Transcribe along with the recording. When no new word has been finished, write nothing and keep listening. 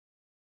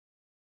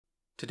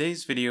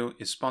Today's video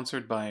is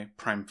sponsored by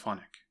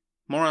Primephonic.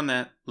 More on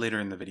that later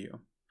in the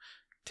video.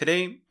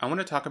 Today, I want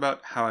to talk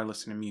about how I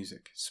listen to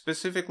music,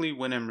 specifically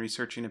when I'm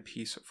researching a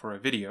piece for a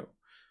video.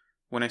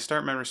 When I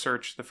start my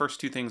research, the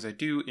first two things I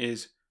do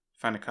is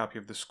find a copy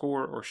of the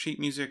score or sheet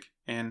music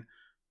and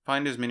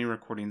find as many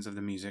recordings of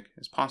the music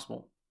as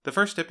possible. The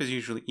first step is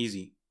usually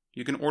easy.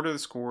 You can order the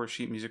score or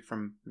sheet music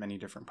from many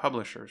different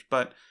publishers,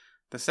 but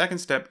the second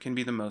step can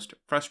be the most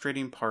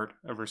frustrating part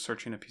of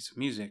researching a piece of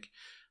music.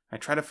 I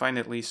try to find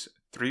at least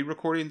 3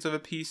 recordings of a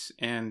piece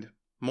and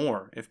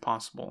more if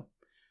possible.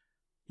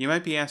 You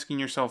might be asking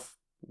yourself,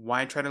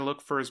 why try to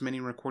look for as many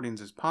recordings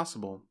as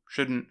possible?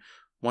 Shouldn't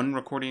one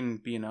recording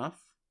be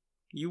enough?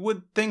 You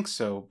would think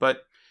so,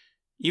 but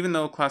even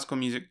though classical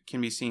music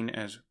can be seen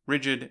as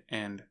rigid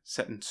and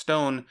set in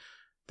stone,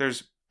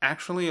 there's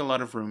actually a lot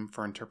of room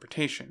for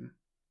interpretation.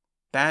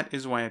 That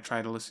is why I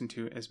try to listen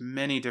to as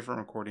many different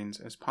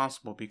recordings as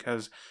possible,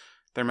 because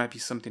there might be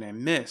something I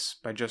miss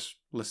by just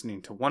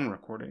listening to one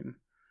recording.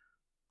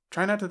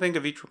 Try not to think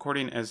of each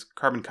recording as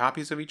carbon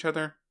copies of each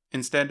other.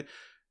 Instead,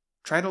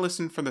 try to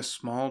listen for the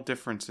small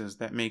differences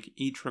that make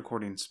each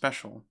recording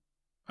special.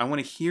 I want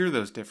to hear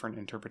those different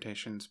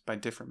interpretations by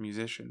different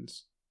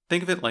musicians.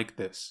 Think of it like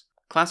this.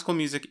 Classical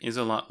music is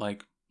a lot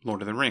like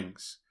Lord of the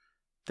Rings.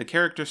 The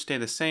characters stay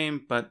the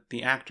same, but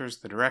the actors,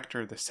 the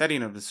director, the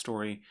setting of the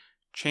story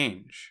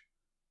change.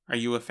 Are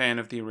you a fan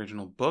of the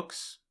original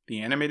books, the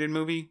animated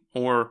movie,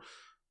 or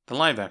the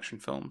live-action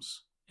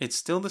films? It's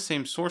still the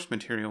same source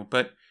material,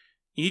 but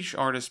each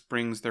artist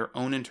brings their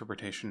own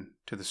interpretation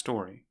to the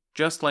story.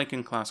 Just like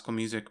in classical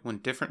music, when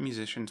different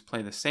musicians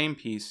play the same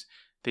piece,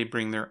 they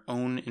bring their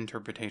own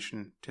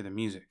interpretation to the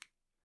music.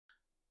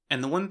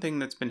 And the one thing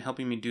that's been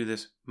helping me do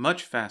this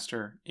much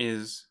faster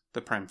is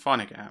the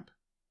Primephonic app.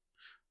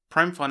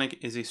 Primephonic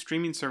is a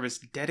streaming service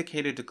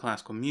dedicated to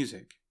classical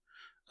music.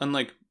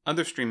 Unlike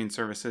other streaming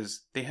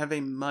services, they have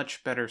a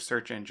much better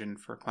search engine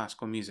for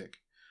classical music.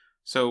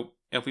 So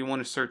if we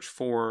want to search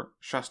for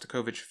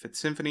Shostakovich Fifth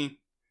Symphony,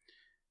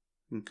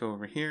 we can go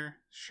over here,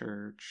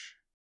 search,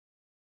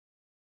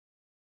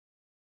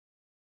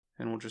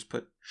 and we'll just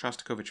put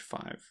Shostakovich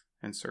 5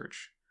 and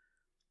search.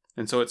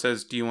 And so it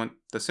says, do you want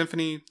the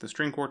symphony, the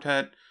string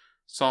quartet,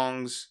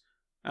 songs?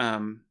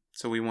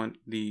 So we want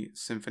the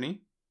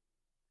symphony.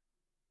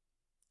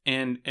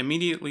 And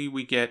immediately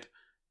we get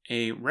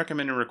a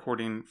recommended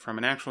recording from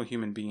an actual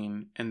human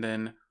being, and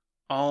then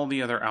all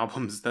the other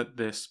albums that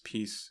this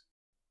piece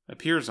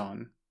appears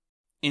on.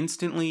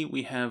 Instantly,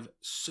 we have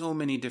so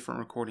many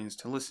different recordings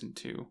to listen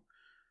to.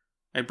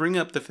 I bring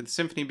up the Fifth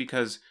Symphony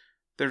because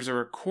there's a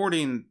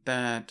recording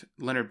that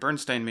Leonard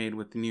Bernstein made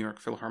with the New York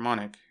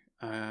Philharmonic.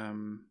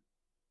 There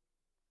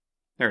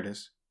it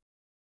is.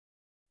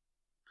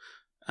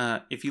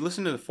 If you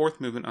listen to the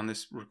fourth movement on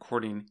this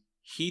recording,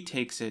 he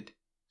takes it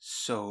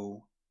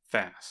so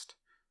fast.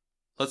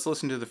 Let's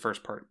listen to the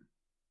first part.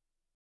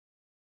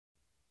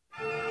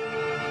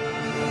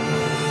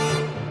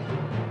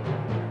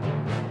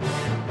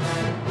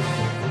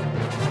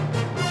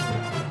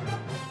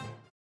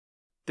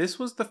 This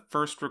was the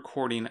first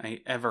recording I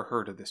ever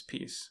heard of this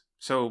piece.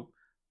 So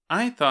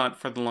I thought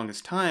for the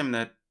longest time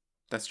that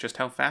that's just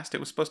how fast it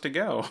was supposed to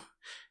go.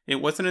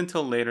 It wasn't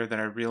until later that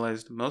I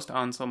realized most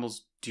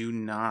ensembles do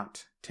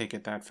not take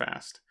it that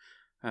fast.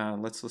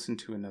 Let's listen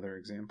to another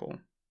example.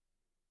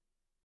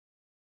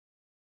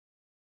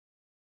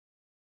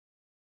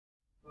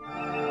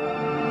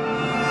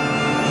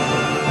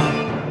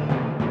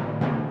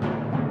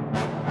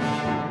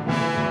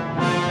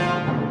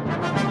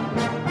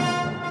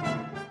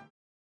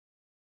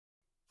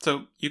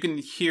 So you can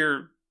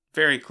hear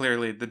very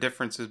clearly the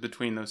differences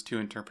between those two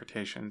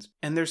interpretations.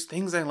 And there's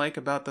things I like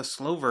about the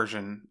slow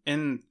version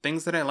and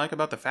things that I like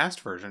about the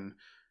fast version,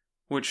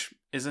 which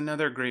is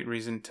another great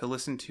reason to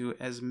listen to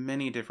as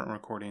many different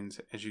recordings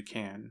as you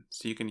can,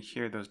 so you can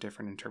hear those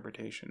different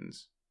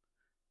interpretations.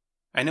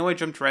 I know I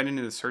jumped right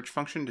into the search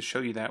function to show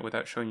you that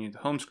without showing you the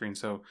home screen,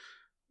 so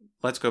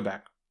let's go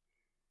back.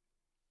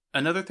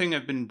 Another thing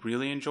I've been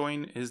really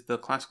enjoying is the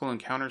Classical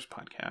Encounters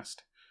podcast.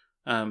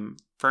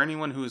 For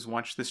anyone who has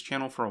watched this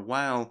channel for a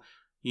while,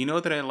 you know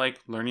that I like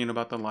learning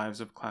about the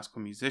lives of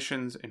classical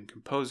musicians and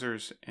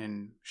composers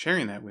and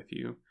sharing that with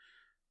you.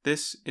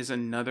 This is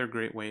another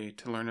great way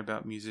to learn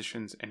about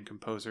musicians and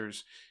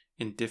composers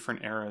in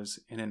different eras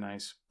in a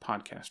nice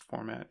podcast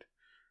format.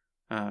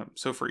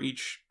 So for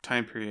each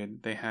time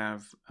period, they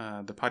have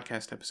the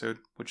podcast episode,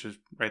 which is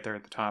right there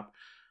at the top,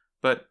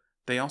 but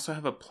they also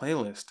have a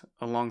playlist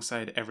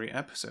alongside every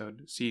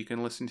episode, so you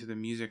can listen to the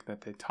music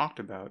that they talked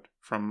about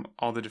from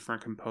all the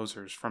different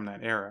composers from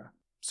that era.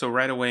 So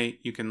right away,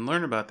 you can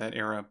learn about that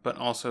era, but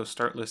also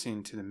start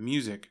listening to the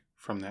music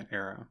from that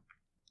era.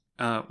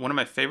 One of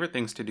my favorite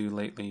things to do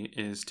lately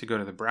is to go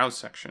to the browse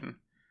section.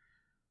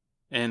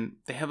 And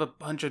they have a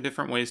bunch of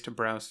different ways to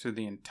browse through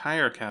the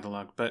entire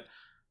catalog, but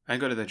I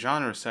go to the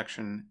genre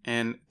section,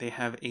 and they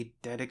have a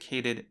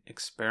dedicated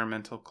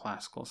experimental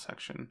classical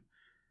section.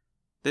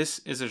 This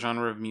is a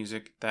genre of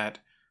music that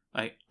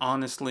I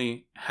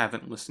honestly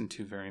haven't listened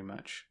to very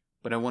much.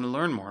 but I want to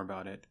learn more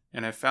about it.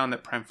 And I've found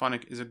that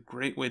Primephonic is a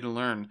great way to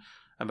learn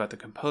about the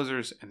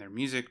composers and their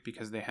music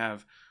because they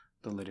have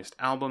the latest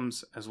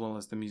albums as well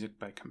as the music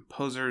by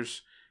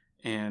composers.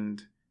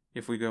 And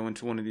if we go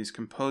into one of these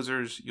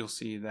composers, you'll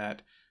see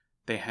that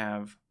they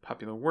have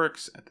popular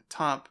works at the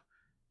top.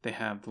 They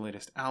have the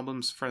latest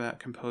albums for that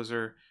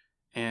composer,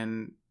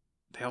 and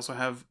they also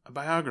have a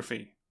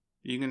biography.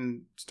 You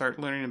can start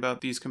learning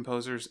about these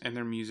composers and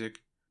their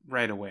music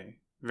right away,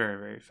 very,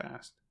 very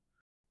fast.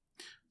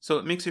 So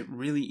it makes it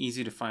really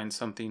easy to find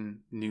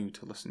something new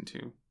to listen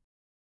to.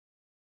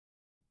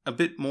 A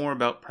bit more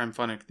about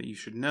Primephonic that you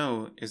should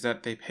know is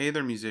that they pay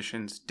their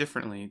musicians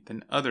differently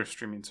than other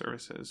streaming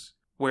services.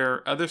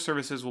 Where other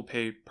services will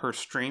pay per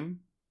stream,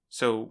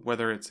 so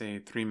whether it's a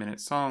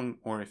 3-minute song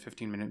or a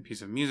 15-minute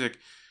piece of music,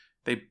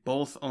 they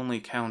both only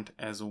count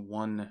as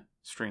one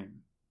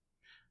stream.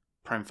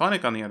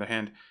 Primephonic, on the other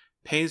hand,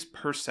 pays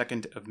per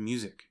second of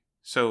music.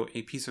 So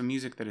a piece of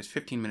music that is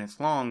 15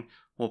 minutes long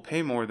will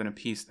pay more than a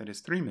piece that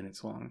is 3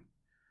 minutes long.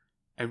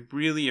 I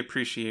really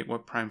appreciate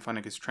what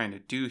Primephonic is trying to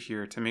do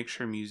here to make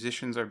sure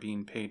musicians are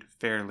being paid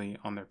fairly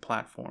on their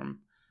platform.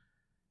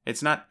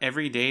 It's not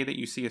every day that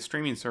you see a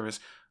streaming service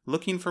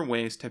looking for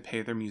ways to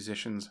pay their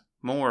musicians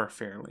more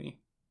fairly.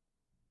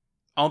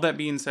 All that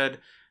being said,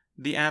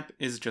 the app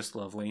is just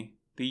lovely.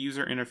 The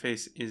user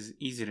interface is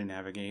easy to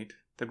navigate.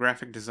 The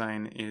graphic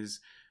design is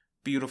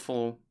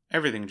beautiful.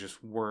 Everything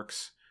just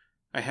works.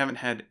 I haven't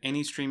had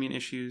any streaming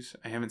issues.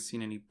 I haven't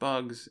seen any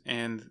bugs.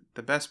 And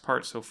the best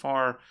part so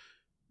far,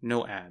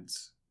 no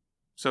ads.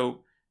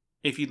 So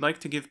if you'd like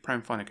to give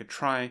Primephonic a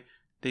try,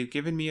 they've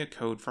given me a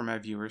code for my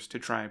viewers to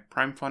try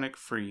Primephonic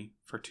free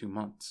for 2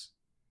 months.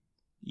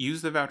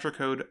 Use the voucher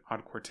code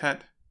Odd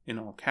Quartet in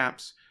all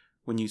caps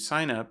when you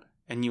sign up,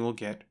 and you will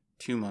get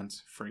 2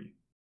 months free.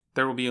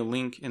 There will be a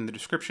link in the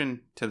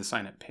description to the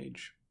sign up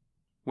page.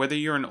 Whether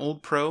you're an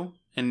old pro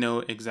and know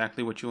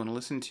exactly what you want to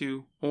listen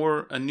to,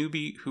 or a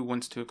newbie who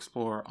wants to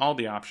explore all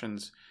the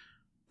options,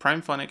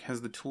 Primephonic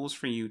has the tools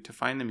for you to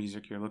find the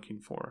music you're looking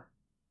for.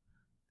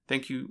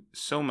 Thank you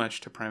so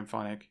much to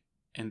Primephonic,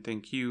 and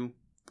thank you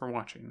for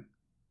watching.